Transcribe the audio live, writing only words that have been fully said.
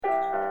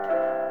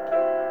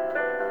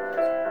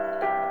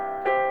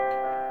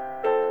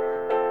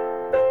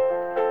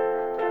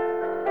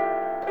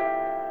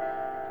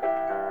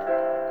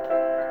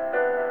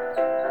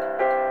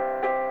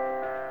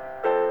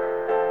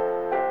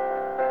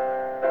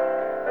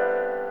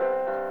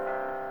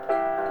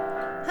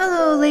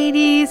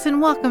ladies,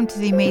 and welcome to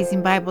the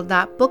Amazing Bible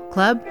Book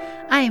Club.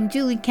 I am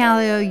Julie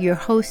Callio, your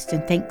host,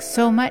 and thanks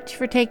so much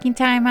for taking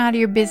time out of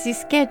your busy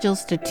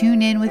schedules to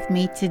tune in with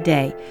me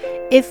today.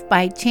 If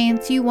by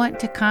chance you want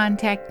to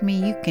contact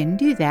me, you can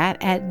do that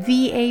at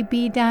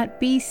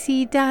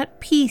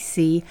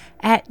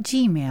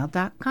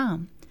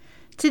vab.bc.pc@gmail.com.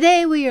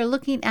 Today we are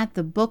looking at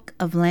the book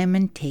of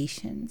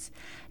Lamentations.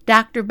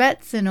 Dr.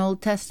 Betts in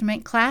Old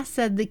Testament class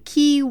said the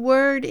key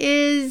word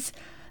is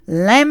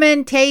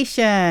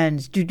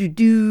Lamentations.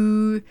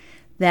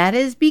 That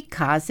is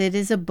because it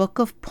is a book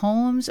of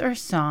poems or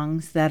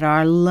songs that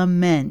are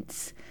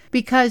laments.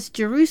 Because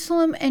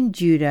Jerusalem and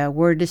Judah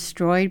were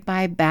destroyed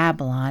by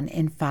Babylon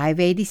in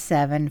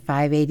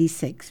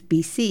 587-586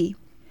 BC.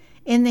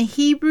 In the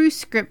Hebrew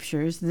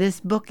scriptures, this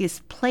book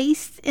is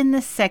placed in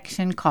the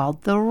section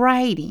called the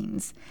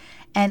Writings,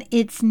 and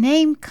its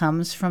name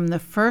comes from the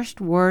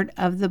first word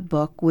of the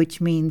book, which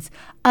means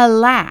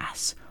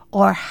alas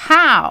or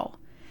how.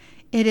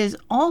 It is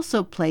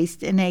also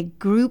placed in a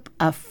group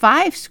of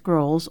 5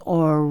 scrolls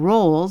or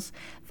rolls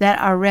that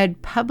are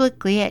read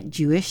publicly at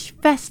Jewish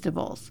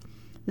festivals.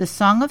 The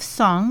Song of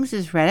Songs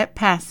is read at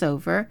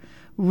Passover,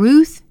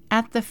 Ruth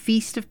at the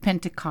Feast of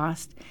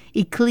Pentecost,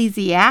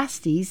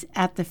 Ecclesiastes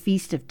at the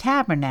Feast of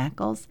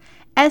Tabernacles,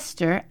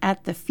 Esther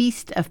at the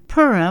Feast of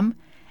Purim,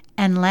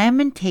 and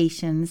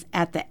Lamentations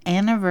at the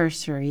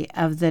anniversary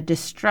of the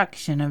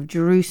destruction of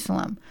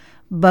Jerusalem,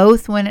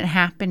 both when it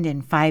happened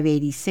in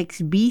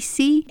 586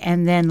 BC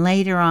and then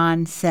later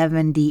on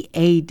 70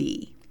 AD.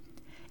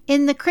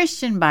 In the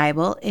Christian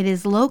Bible, it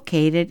is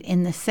located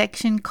in the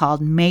section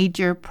called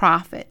Major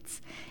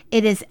Prophets.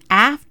 It is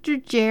after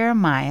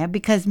Jeremiah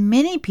because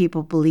many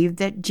people believe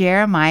that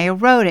Jeremiah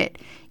wrote it,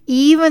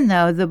 even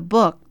though the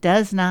book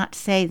does not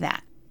say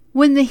that.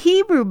 When the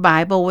Hebrew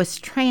Bible was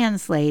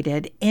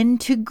translated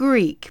into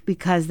Greek,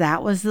 because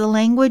that was the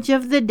language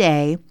of the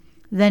day,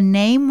 the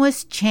name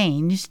was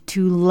changed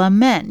to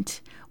lament,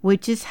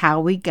 which is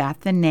how we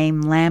got the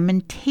name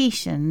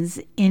Lamentations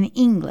in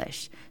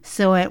English.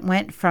 So it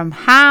went from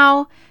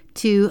how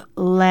to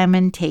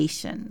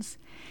Lamentations.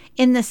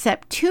 In the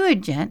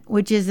Septuagint,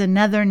 which is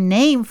another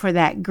name for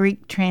that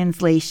Greek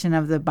translation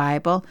of the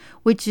Bible,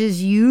 which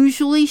is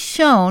usually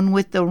shown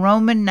with the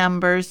Roman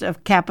numbers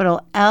of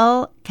capital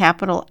L,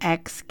 capital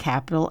X,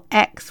 capital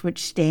X,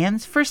 which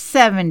stands for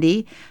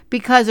 70,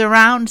 because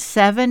around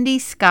 70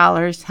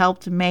 scholars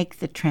helped make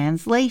the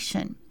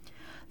translation.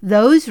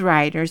 Those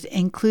writers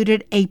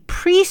included a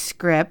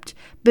prescript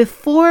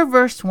before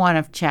verse 1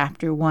 of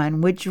chapter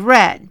 1, which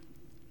read,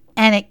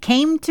 "And it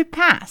came to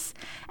pass,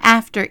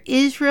 after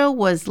Israel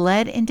was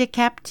led into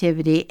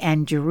captivity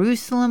and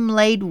Jerusalem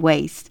laid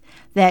waste,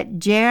 that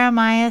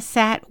Jeremiah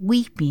sat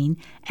weeping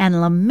and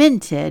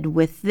lamented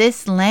with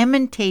this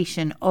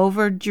lamentation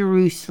over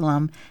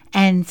Jerusalem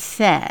and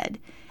said,"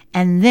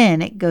 and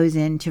then it goes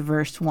into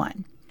verse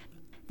 1.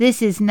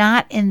 This is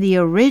not in the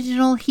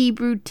original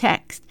Hebrew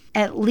text,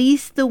 at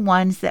least the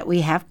ones that we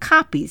have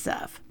copies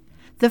of.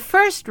 The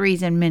first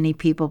reason many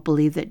people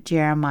believe that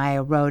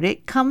Jeremiah wrote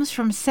it comes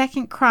from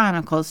 2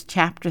 Chronicles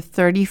chapter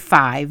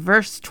 35,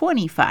 verse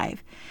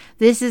 25.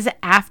 This is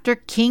after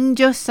King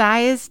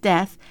Josiah's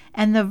death,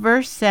 and the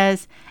verse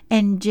says,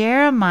 "And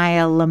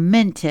Jeremiah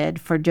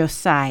lamented for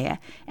Josiah,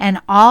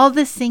 and all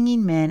the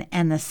singing men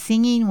and the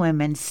singing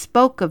women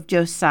spoke of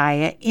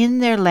Josiah in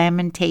their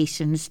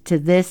lamentations to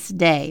this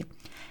day,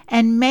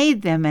 and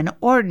made them an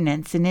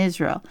ordinance in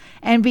Israel,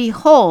 and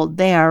behold,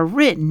 they are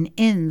written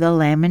in the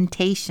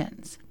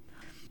Lamentations."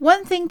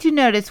 One thing to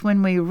notice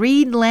when we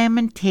read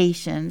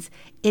Lamentations,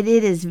 it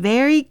is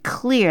very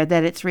clear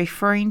that it's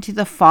referring to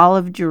the fall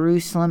of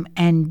Jerusalem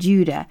and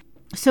Judah.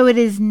 So it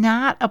is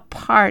not a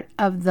part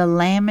of the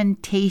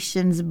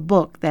Lamentations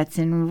book that's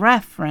in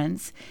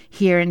reference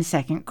here in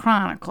 2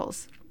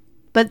 Chronicles.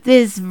 But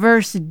this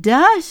verse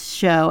does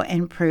show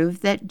and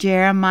prove that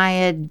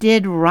Jeremiah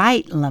did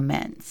write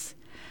laments.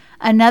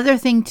 Another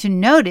thing to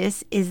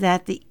notice is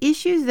that the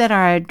issues that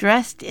are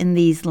addressed in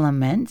these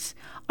laments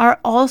are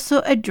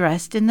also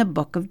addressed in the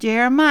book of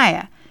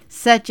Jeremiah,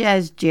 such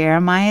as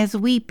Jeremiah's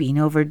weeping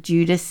over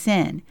Judah's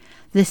sin,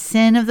 the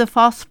sin of the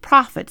false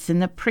prophets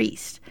and the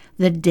priests,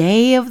 the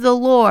day of the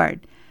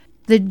Lord,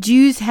 the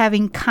Jews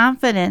having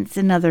confidence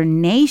in other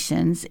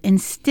nations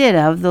instead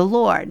of the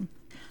Lord,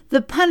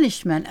 the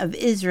punishment of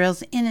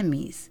Israel's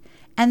enemies,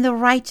 and the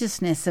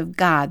righteousness of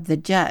God the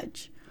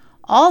judge.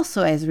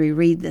 Also, as we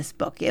read this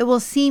book, it will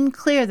seem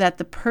clear that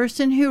the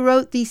person who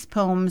wrote these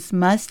poems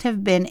must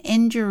have been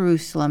in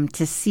Jerusalem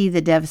to see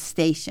the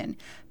devastation,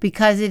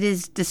 because it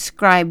is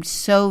described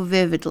so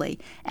vividly,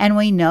 and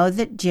we know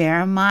that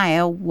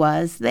Jeremiah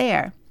was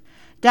there.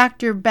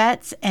 Dr.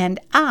 Betts and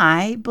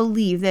I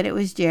believe that it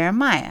was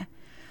Jeremiah.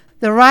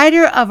 The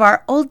writer of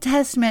our Old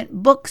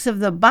Testament Books of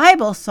the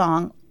Bible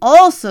song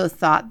also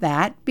thought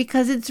that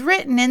because it's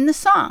written in the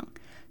song.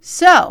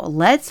 So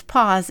let's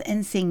pause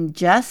and sing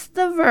just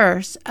the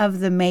verse of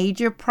the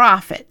Major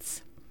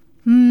Prophets.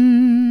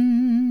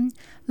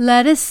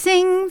 Let us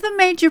sing the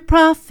major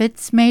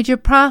prophets, major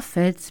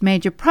prophets,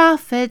 major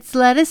prophets.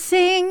 Let us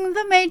sing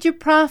the major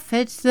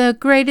prophets, the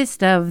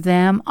greatest of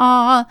them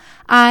all.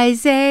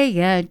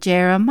 Isaiah,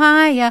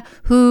 Jeremiah,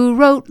 who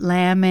wrote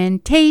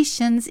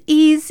Lamentations,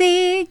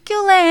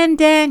 Ezekiel and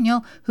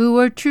Daniel, who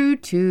were true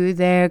to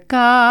their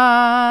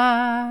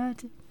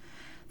God.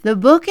 The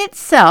book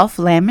itself,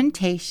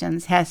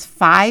 Lamentations, has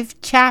 5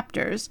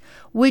 chapters,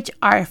 which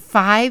are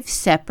 5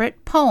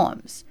 separate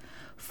poems.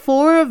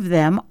 4 of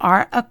them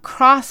are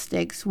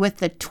acrostics with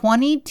the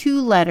 22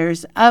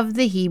 letters of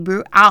the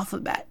Hebrew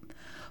alphabet.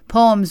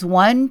 Poems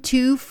 1,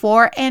 2,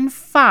 4, and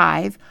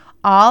 5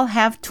 all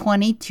have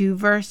 22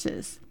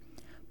 verses.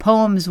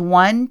 Poems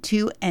 1,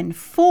 2, and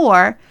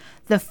 4,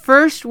 the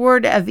first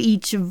word of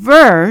each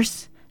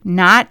verse,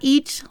 not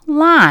each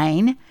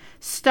line,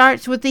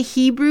 starts with the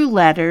Hebrew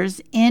letters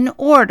in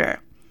order.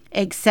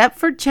 Except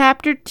for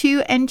chapter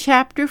 2 and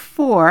chapter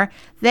 4,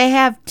 they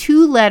have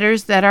 2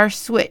 letters that are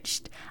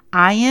switched,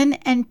 ayin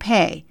and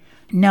pei.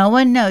 No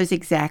one knows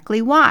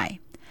exactly why.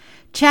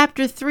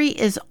 Chapter 3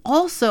 is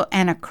also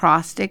an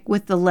acrostic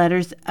with the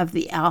letters of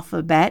the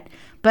alphabet,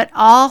 but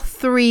all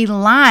 3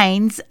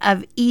 lines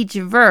of each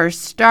verse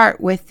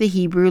start with the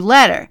Hebrew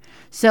letter,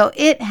 so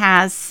it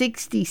has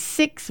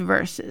 66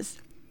 verses.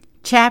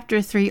 Chapter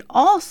 3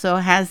 also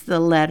has the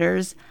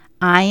letters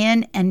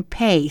ayin and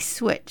pei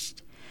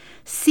switched.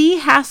 C.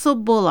 Hassel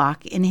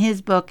Bullock, in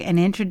his book An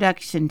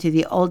Introduction to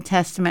the Old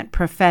Testament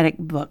Prophetic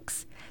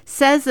Books,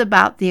 says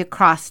about the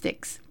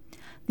acrostics,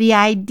 the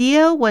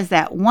idea was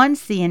that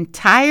once the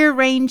entire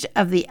range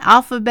of the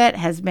alphabet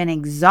has been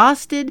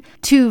exhausted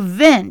to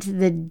vent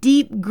the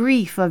deep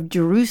grief of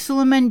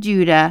Jerusalem and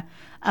Judah,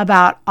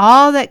 about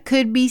all that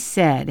could be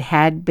said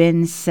had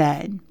been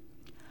said.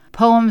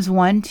 Poems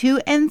 1, 2,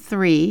 and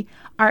 3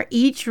 are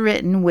each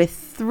written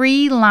with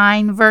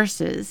 3-line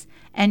verses,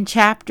 and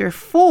chapter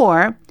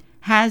 4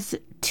 has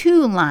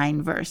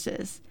 2-line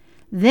verses.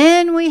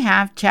 Then we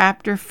have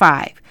chapter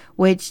 5,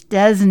 which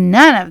does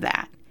none of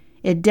that.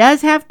 It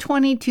does have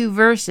 22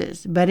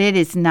 verses, but it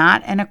is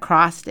not an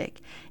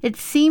acrostic. It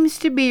seems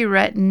to be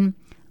written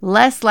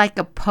less like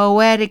a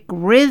poetic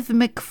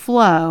rhythmic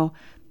flow,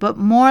 but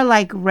more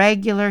like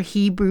regular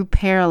Hebrew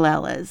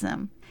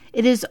parallelism.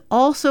 It is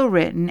also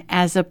written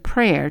as a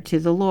prayer to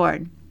the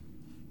Lord.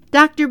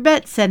 Dr.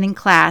 Betts said in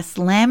class,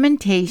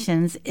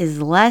 Lamentations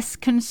is less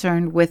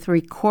concerned with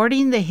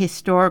recording the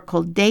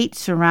historical date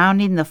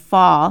surrounding the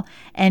fall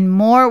and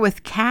more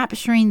with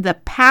capturing the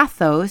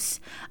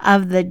pathos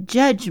of the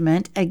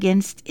judgment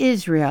against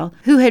Israel,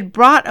 who had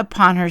brought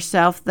upon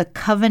herself the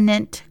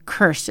covenant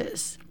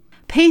curses.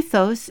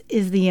 Pathos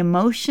is the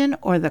emotion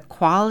or the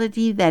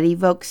quality that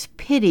evokes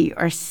pity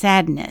or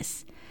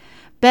sadness.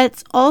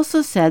 Betts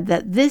also said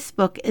that this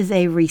book is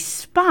a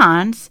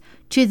response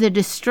to the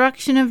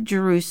destruction of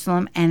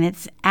Jerusalem and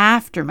its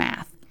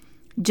aftermath.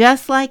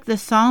 Just like the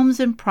Psalms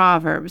and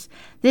Proverbs,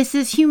 this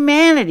is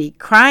humanity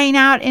crying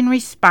out in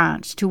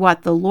response to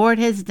what the Lord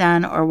has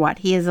done or what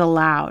he has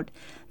allowed.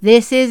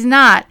 This is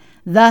not,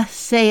 "Thus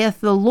saith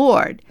the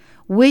Lord,"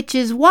 which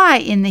is why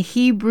in the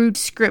Hebrew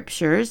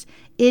scriptures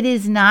it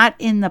is not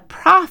in the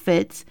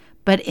prophets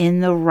but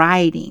in the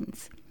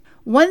writings.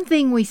 One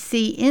thing we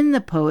see in the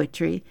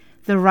poetry,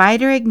 the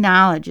writer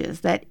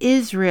acknowledges that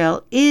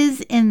Israel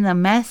is in the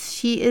mess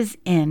she is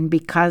in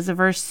because of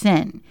her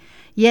sin.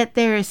 Yet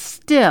there is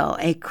still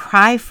a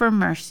cry for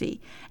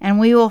mercy, and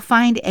we will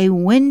find a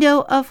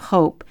window of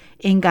hope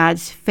in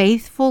God's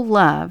faithful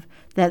love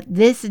that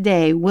this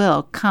day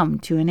will come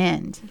to an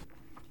end.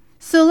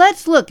 So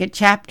let's look at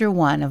chapter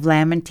 1 of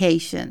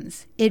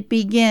Lamentations. It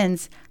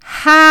begins,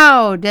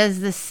 "How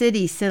does the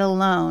city sit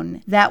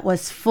alone that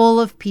was full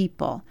of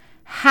people?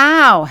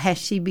 How has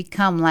she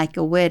become like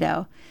a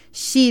widow?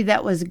 She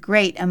that was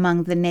great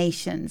among the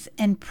nations,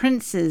 and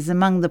princes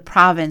among the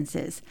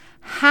provinces,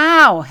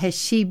 how has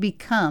she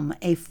become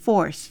a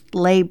forced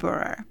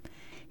laborer?"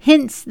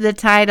 Hence the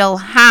title,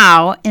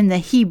 How, in the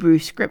Hebrew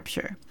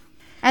scripture.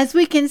 As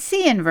we can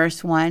see in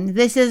verse 1,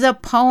 this is a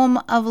poem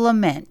of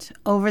lament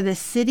over the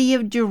city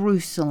of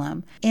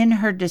Jerusalem in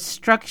her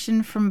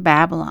destruction from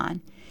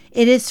Babylon.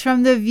 It is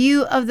from the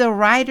view of the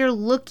writer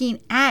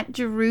looking at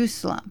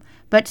Jerusalem,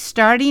 but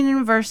starting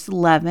in verse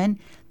 11,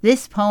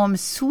 this poem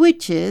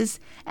switches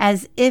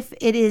as if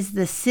it is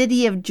the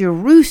city of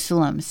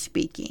Jerusalem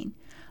speaking.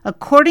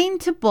 According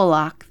to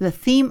Bullock, the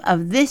theme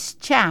of this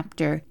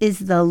chapter is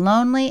the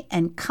lonely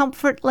and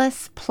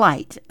comfortless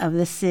plight of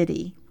the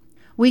city.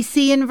 We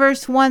see in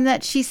verse 1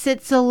 that she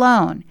sits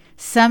alone.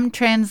 Some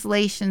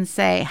translations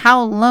say,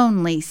 "How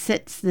lonely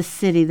sits the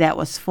city that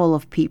was full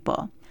of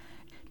people."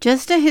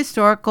 Just a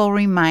historical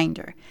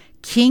reminder,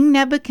 King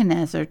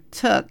Nebuchadnezzar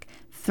took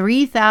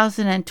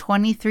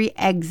 3,023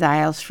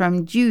 exiles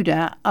from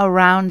Judah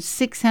around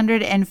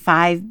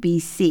 605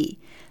 BC.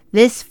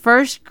 This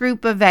first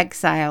group of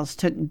exiles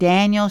took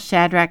Daniel,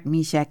 Shadrach,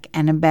 Meshach,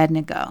 and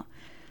Abednego.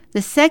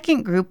 The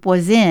second group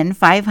was in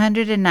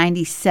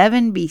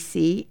 597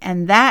 BC,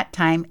 and that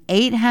time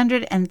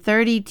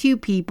 832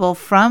 people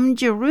from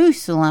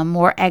Jerusalem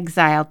were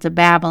exiled to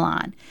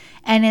Babylon.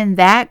 And in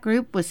that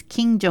group was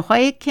King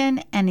Jehoiakim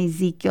and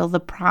Ezekiel the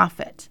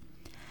prophet.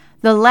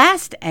 The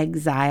last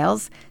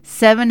exiles,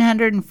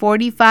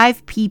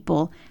 745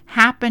 people,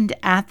 happened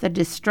at the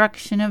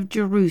destruction of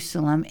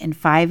Jerusalem in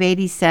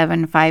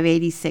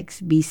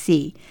 587-586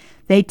 BC.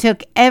 They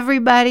took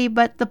everybody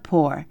but the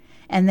poor,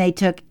 and they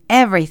took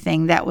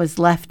everything that was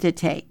left to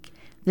take.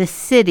 The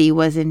city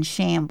was in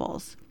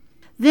shambles.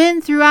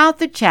 Then throughout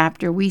the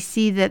chapter we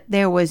see that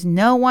there was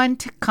no one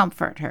to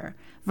comfort her.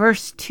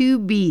 Verse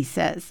 2b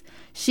says,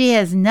 "She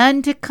has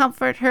none to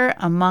comfort her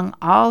among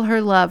all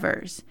her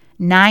lovers."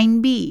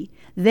 9b,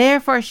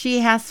 "Therefore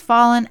she has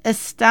fallen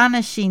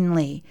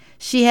astonishingly.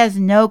 She has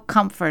no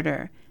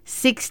comforter."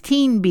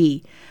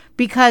 16b,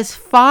 "Because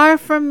far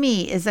from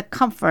me is a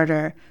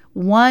comforter,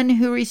 one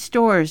who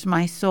restores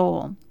my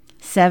soul."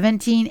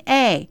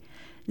 17a,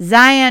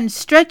 "Zion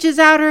stretches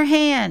out her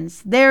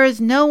hands. There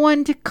is no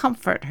one to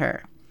comfort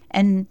her."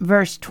 And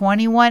verse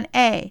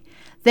 21a,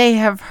 "They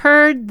have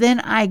heard, then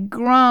I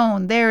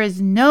groan. There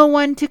is no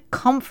one to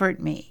comfort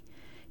me."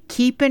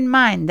 Keep in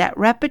mind that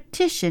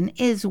repetition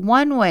is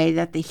one way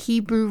that the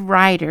Hebrew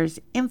writers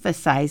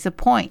emphasize a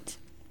point.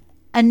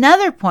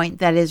 Another point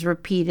that is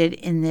repeated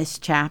in this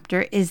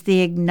chapter is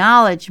the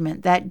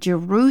acknowledgement that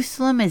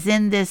Jerusalem is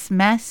in this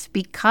mess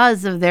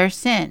because of their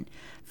sin.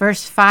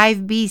 Verse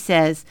 5b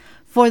says,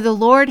 "For the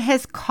Lord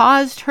has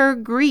caused her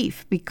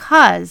grief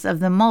because of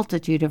the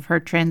multitude of her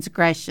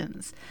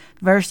transgressions."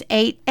 Verse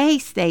 8a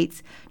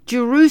states,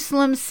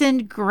 "Jerusalem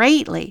sinned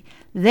greatly,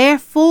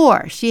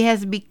 therefore she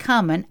has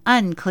become an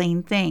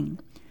unclean thing."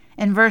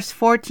 In verse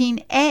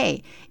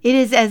 14a, it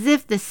is as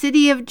if the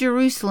city of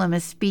Jerusalem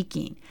is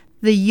speaking.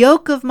 "The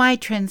yoke of my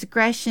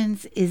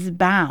transgressions is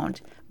bound.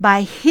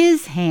 By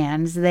his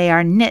hands they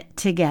are knit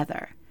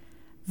together."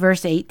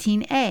 Verse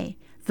 18a,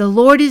 "The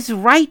Lord is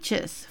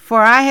righteous,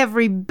 for I have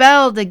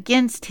rebelled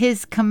against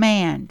his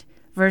command."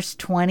 Verse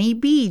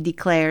 20b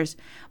declares,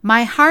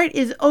 "My heart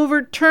is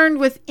overturned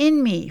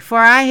within me, for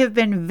I have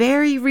been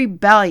very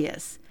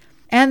rebellious."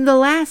 And the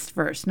last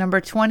verse, number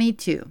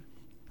 22,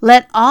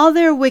 "Let all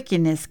their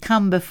wickedness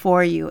come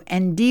before you,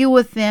 and deal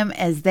with them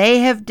as they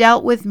have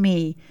dealt with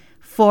me,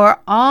 for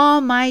all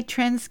my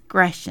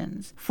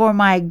transgressions, for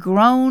my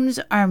groans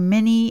are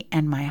many,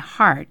 and my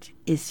heart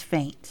is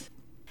faint."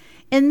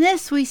 In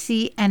this we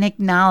see an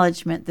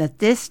acknowledgement that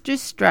this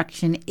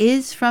destruction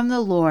is from the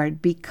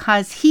Lord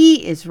because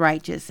he is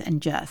righteous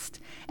and just,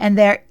 and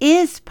there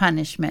is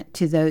punishment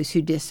to those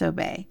who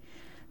disobey.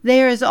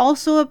 There is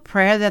also a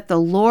prayer that the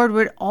Lord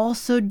would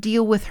also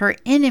deal with her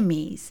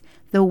enemies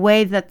the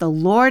way that the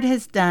Lord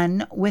has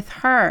done with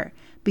her,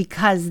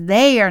 because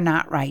they are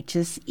not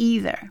righteous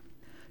either.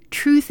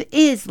 Truth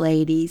is,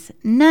 ladies,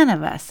 none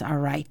of us are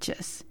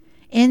righteous.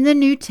 In the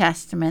New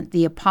Testament,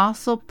 the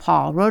Apostle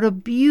Paul wrote a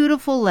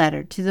beautiful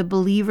letter to the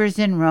believers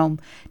in Rome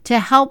to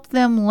help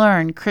them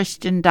learn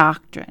Christian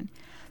doctrine.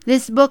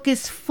 This book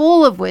is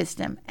full of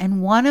wisdom,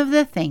 and one of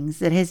the things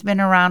that has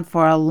been around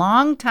for a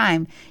long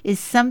time is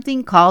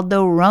something called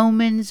the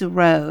Romans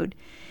Road.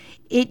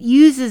 It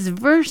uses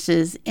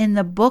verses in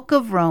the book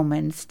of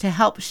Romans to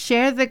help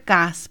share the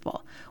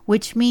gospel,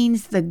 which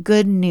means the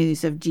good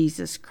news of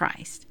Jesus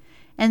Christ.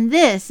 And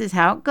this is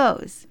how it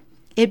goes.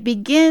 It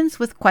begins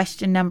with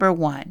question number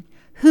 1.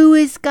 Who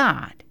is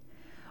God?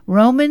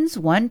 Romans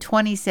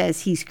 1:20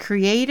 says he's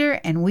creator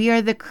and we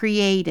are the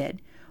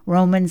created.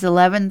 Romans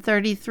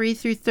 11:33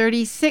 through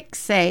 36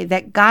 say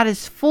that God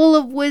is full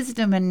of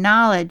wisdom and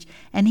knowledge,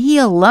 and he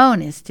alone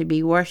is to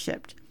be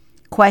worshipped.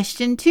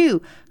 Question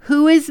 2.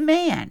 Who is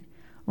man?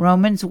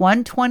 Romans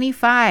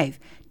 1:25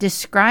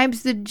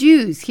 describes the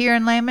Jews here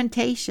in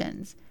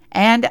Lamentations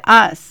and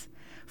us.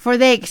 For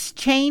they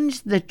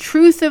exchanged the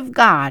truth of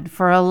God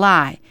for a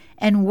lie,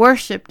 and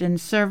worshipped and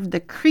served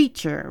the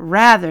creature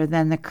rather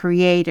than the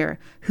Creator,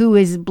 who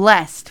is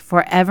blessed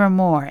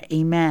forevermore.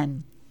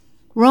 Amen.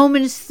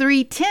 Romans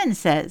 3:10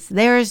 says,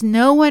 there is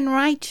no one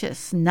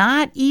righteous,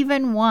 not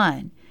even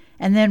one.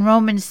 And then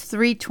Romans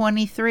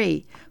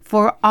 3:23,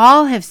 for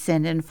all have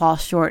sinned and fall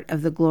short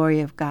of the glory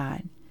of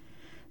God.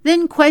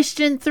 Then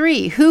question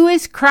 3, who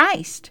is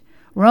Christ?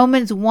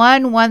 Romans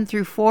 1:1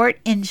 through 4,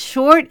 in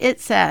short it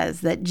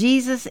says that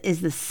Jesus is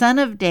the Son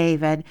of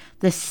David,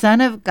 the Son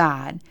of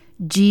God,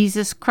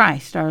 Jesus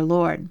Christ our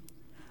Lord.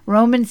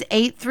 Romans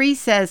 8:3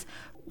 says,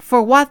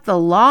 for what the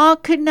law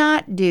could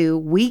not do,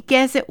 weak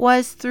as it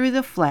was through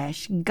the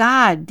flesh,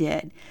 God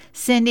did,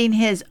 sending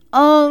his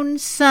own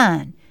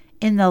Son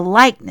in the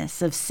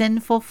likeness of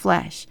sinful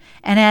flesh,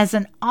 and as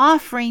an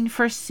offering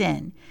for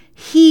sin,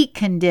 he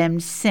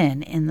condemned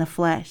sin in the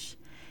flesh.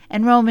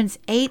 And Romans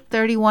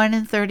 8:31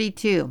 and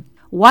 32,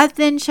 what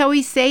then shall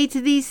we say to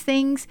these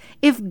things?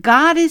 If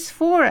God is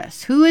for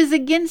us, who is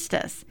against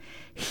us?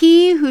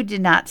 He who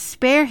did not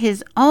spare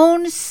his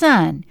own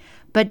Son,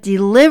 but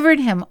delivered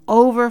him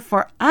over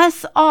for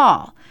us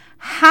all,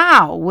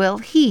 how will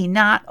he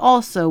not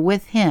also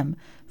with him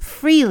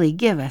freely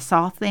give us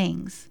all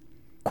things?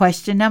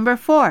 Question number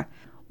 4.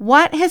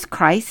 What has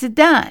Christ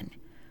done?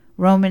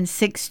 Romans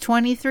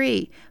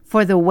 6:23.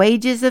 For the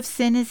wages of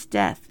sin is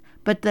death,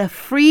 but the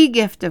free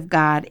gift of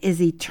God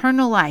is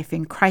eternal life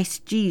in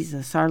Christ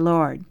Jesus our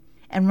Lord.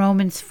 And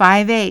Romans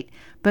 5:8.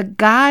 But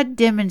God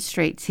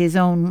demonstrates his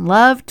own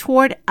love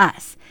toward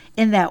us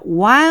in that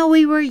while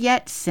we were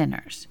yet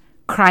sinners,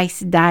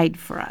 Christ died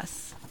for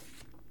us.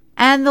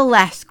 And the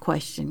last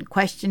question,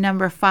 question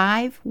number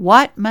 5,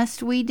 what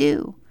must we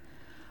do?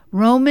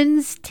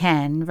 Romans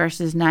 10,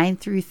 verses 9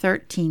 through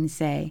 13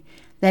 say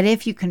that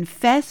if you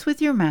confess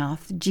with your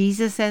mouth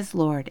Jesus as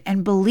Lord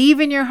and believe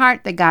in your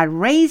heart that God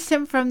raised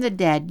him from the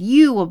dead,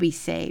 you will be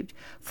saved.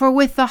 For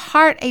with the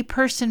heart a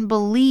person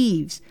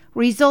believes,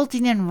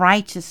 resulting in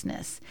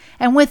righteousness,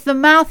 and with the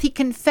mouth he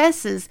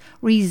confesses,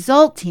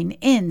 resulting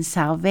in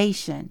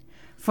salvation.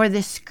 For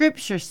the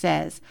scripture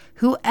says,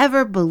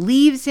 whoever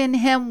believes in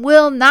him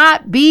will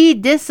not be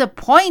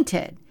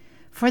disappointed.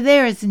 For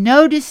there is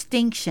no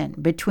distinction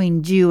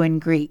between Jew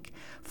and Greek.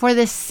 For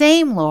the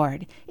same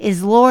Lord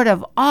is Lord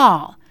of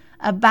all,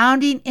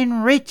 abounding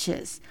in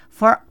riches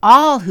for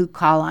all who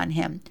call on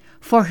him.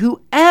 For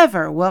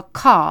whoever will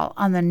call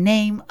on the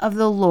name of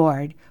the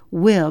Lord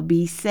will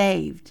be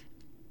saved.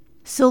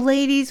 So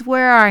ladies,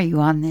 where are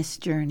you on this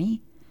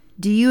journey?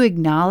 Do you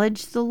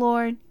acknowledge the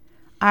Lord?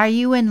 Are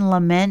you in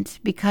lament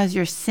because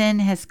your sin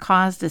has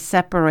caused a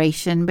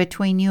separation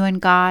between you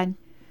and God?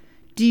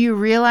 Do you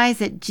realize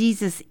that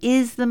Jesus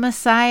is the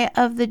Messiah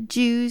of the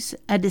Jews,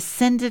 a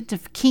descendant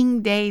of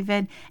King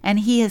David, and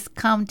he has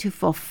come to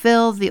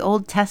fulfill the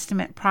Old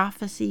Testament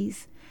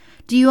prophecies?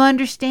 Do you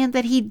understand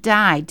that he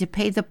died to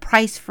pay the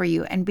price for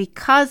you, and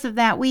because of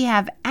that we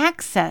have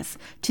access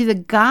to the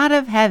God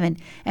of heaven,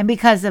 and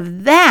because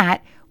of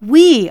that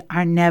we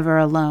are never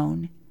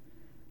alone?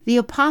 The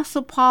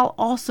Apostle Paul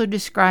also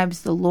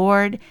describes the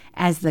Lord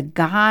as the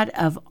God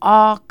of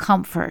all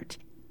comfort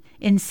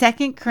in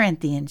 2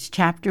 Corinthians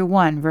chapter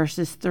 1,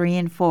 verses 3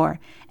 and 4.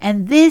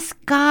 And this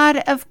God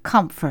of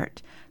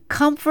comfort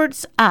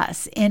comforts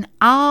us in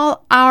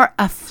all our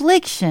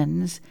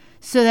afflictions,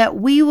 so that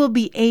we will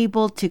be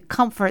able to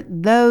comfort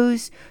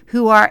those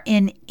who are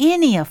in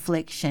any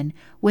affliction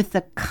with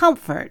the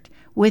comfort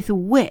with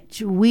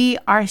which we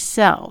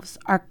ourselves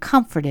are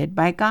comforted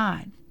by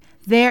God.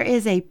 There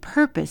is a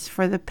purpose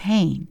for the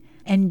pain,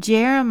 and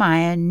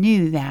Jeremiah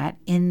knew that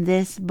in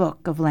this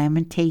book of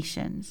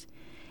Lamentations.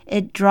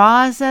 It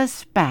draws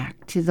us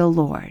back to the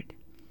Lord.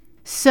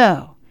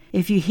 So,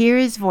 if you hear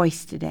his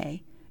voice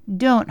today,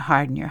 don't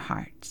harden your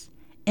hearts.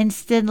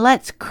 Instead,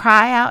 let's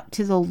cry out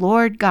to the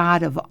Lord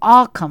God of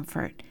all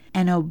comfort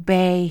and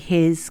obey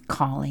his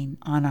calling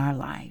on our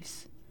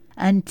lives.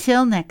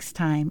 Until next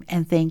time,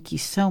 and thank you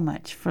so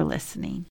much for listening.